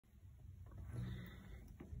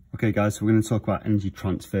Okay guys, so we're going to talk about energy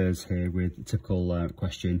transfers here with a typical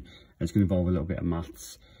question. It's going to involve a little bit of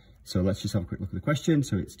maths. So let's just have a quick look at the question.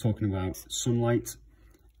 So it's talking about sunlight,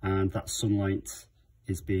 and that sunlight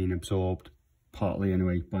is being absorbed partly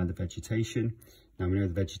anyway by the vegetation. Now we know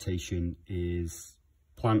the vegetation is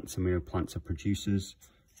plants, and we know plants are producers.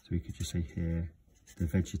 So we could just say here, the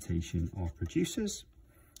vegetation are producers,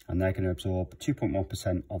 and they're going to absorb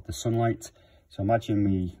 2.1% of the sunlight. So imagine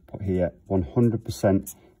we put here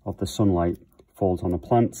 100% of the sunlight falls on a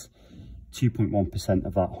plant. 2.1%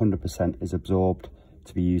 of that 100% is absorbed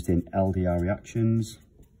to be used in LDR reactions.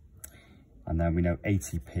 And then we know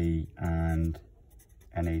ATP and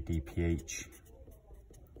NADPH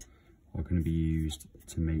are going to be used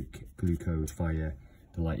to make glucose via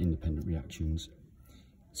the light independent reactions.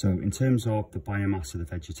 So in terms of the biomass of the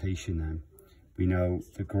vegetation then, we know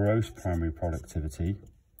the gross primary productivity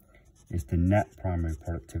is the net primary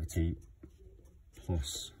productivity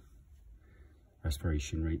plus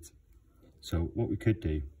respiration rate. So what we could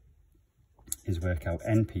do is work out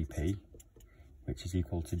NPP, which is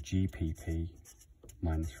equal to GPP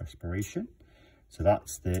minus respiration. So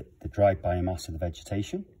that's the dry biomass of the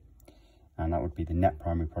vegetation, and that would be the net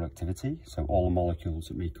primary productivity. So all the molecules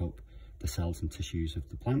that make up the cells and tissues of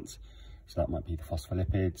the plant. So that might be the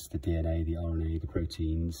phospholipids, the DNA, the RNA, the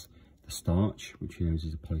proteins, the starch, which we know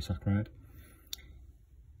is a polysaccharide.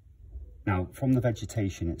 Now, from the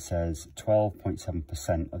vegetation, it says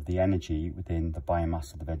 12.7% of the energy within the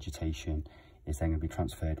biomass of the vegetation is then going to be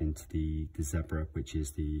transferred into the zebra, which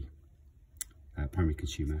is the primary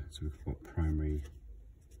consumer. So we've got primary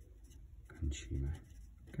consumer.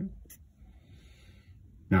 Okay.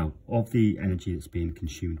 Now, of the energy that's being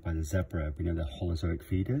consumed by the zebra, we know they're holozoic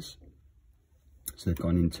feeders. So they've got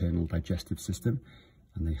an internal digestive system,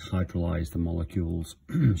 and they hydrolyze the molecules,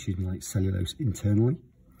 excuse me, like cellulose internally.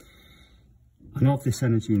 And of this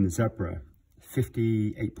energy in the zebra,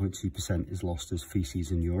 58.2% is lost as feces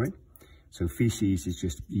and urine. So feces is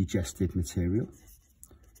just digested material,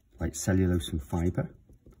 like cellulose and fibre.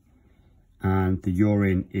 And the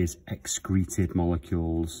urine is excreted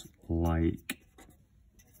molecules like,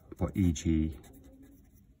 e.g.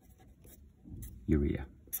 urea.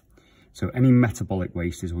 So any metabolic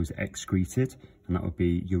waste is always excreted, and that would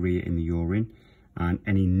be urea in the urine. And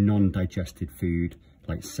any non-digested food,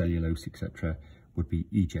 like cellulose, etc., would be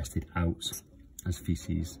egested out as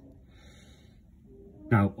feces.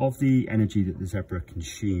 Now, of the energy that the zebra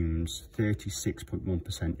consumes,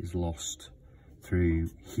 36.1% is lost through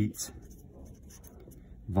heat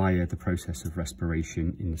via the process of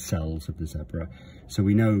respiration in the cells of the zebra. So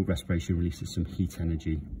we know respiration releases some heat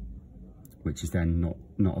energy, which is then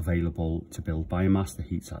not available to build biomass. The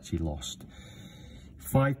heat's actually lost.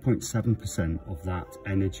 5.7% of that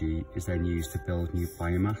energy is then used to build new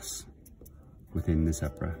biomass within the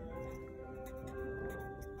zebra.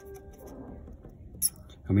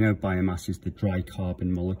 And we know biomass is the dry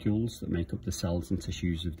carbon molecules that make up the cells and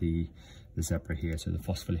tissues of the zebra here. So the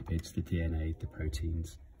phospholipids, the DNA, the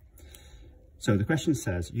proteins. So the question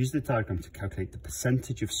says, use the diagram to calculate the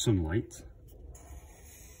percentage of sunlight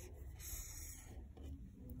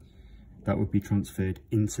that would be transferred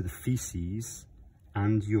into the feces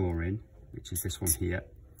and urine, which is this one here,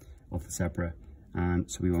 of the zebra. And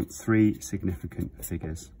so we want three significant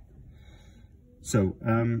figures. So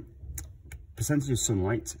percentage of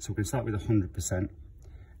sunlight, so we're going to start with 100%,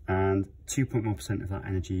 and 2.1% of that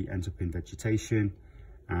energy ends up in vegetation,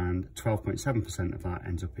 and 12.7% of that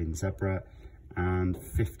ends up in zebra, and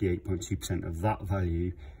 58.2% of that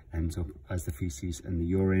value ends up as the feces and the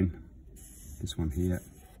urine, this one here.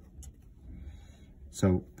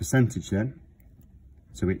 So percentage then,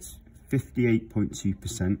 so it's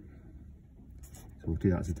 58.2%, so we'll do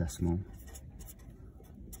that as a decimal,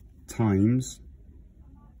 times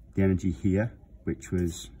the energy here, which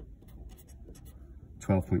was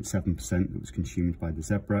 12.7% that was consumed by the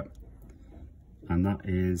zebra, and that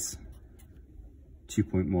is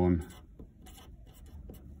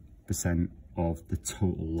 2.1% of the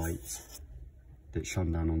total light that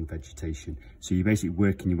shone down on the vegetation. So you're basically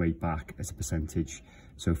working your way back as a percentage.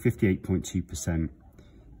 So 58.2%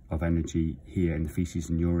 of energy here in the feces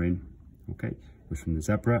and urine, okay, was from the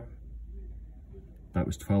zebra. That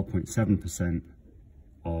was 12.7%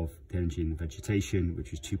 of the energy in the vegetation,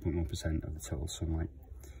 which is 2.1% of the total sunlight.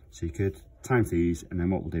 So you could times these, and then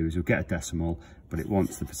what we'll do is we'll get a decimal, but it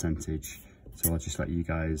wants the percentage. So I'll just let you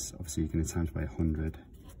guys, obviously you're going to times by 100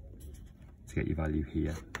 to get your value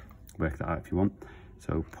here. Work that out if you want.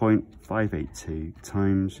 So 0.582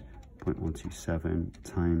 times 0.127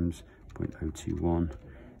 times 0.021,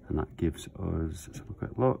 and that gives us, let's have a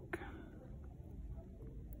quick look.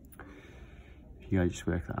 If you guys just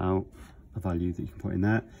work that out, a value that you can put in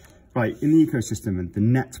there. Right, in the ecosystem, and the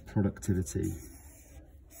net productivity.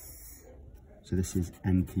 So this is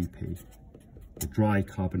NPP. The dry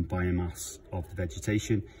carbon biomass of the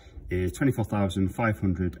vegetation is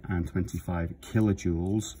 24,525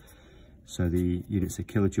 kilojoules. So the units are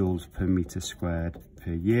kilojoules per meter squared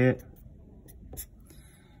per year.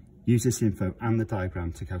 Use this info and the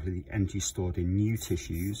diagram to calculate the energy stored in new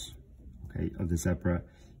tissues, okay, of the zebra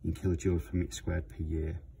in kilojoules per meter squared per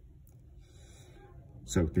year.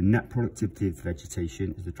 So the net productivity of the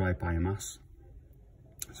vegetation is the dry biomass.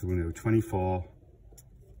 So we're going to go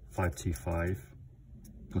 24,525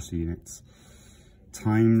 plus the units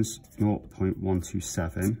times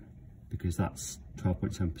 0.127, because that's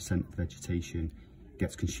 12.7% of the vegetation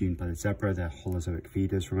gets consumed by the zebra. They're holozoic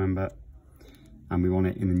feeders, remember, and we want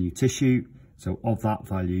it in the new tissue. So of that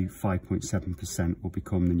value, 5.7% will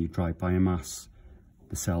become the new dry biomass,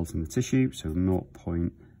 the cells in the tissue, so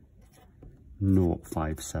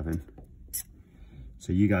 0.057.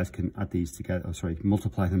 So you guys can add these together, oh sorry,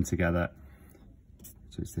 multiply them together.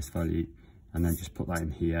 So it's this value, and then just put that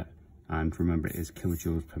in here. And remember, it is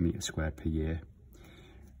kilojoules per meter squared per year.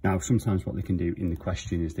 Now, sometimes what they can do in the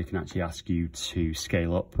question is they can actually ask you to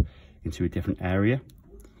scale up into a different area.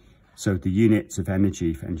 So the units of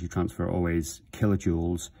energy for energy transfer are always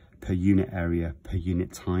kilojoules per unit area per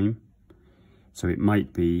unit time. So it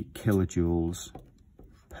might be kilojoules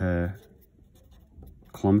per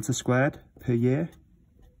kilometre squared per year,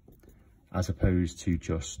 as opposed to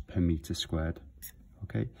just per metre squared.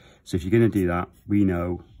 Okay, so if you're going to do that, we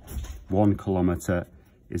know 1 kilometre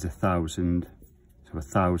is 1,000, so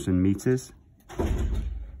 1,000 metres.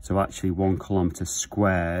 So actually 1 kilometre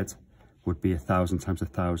squared would be 1,000 times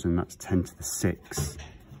 1,000, that's 10 to the 6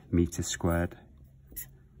 metres squared.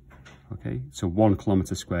 Okay, so 1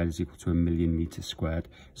 kilometre squared is equal to 1,000,000 metres squared.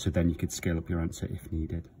 So then you could scale up your answer if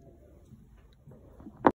needed.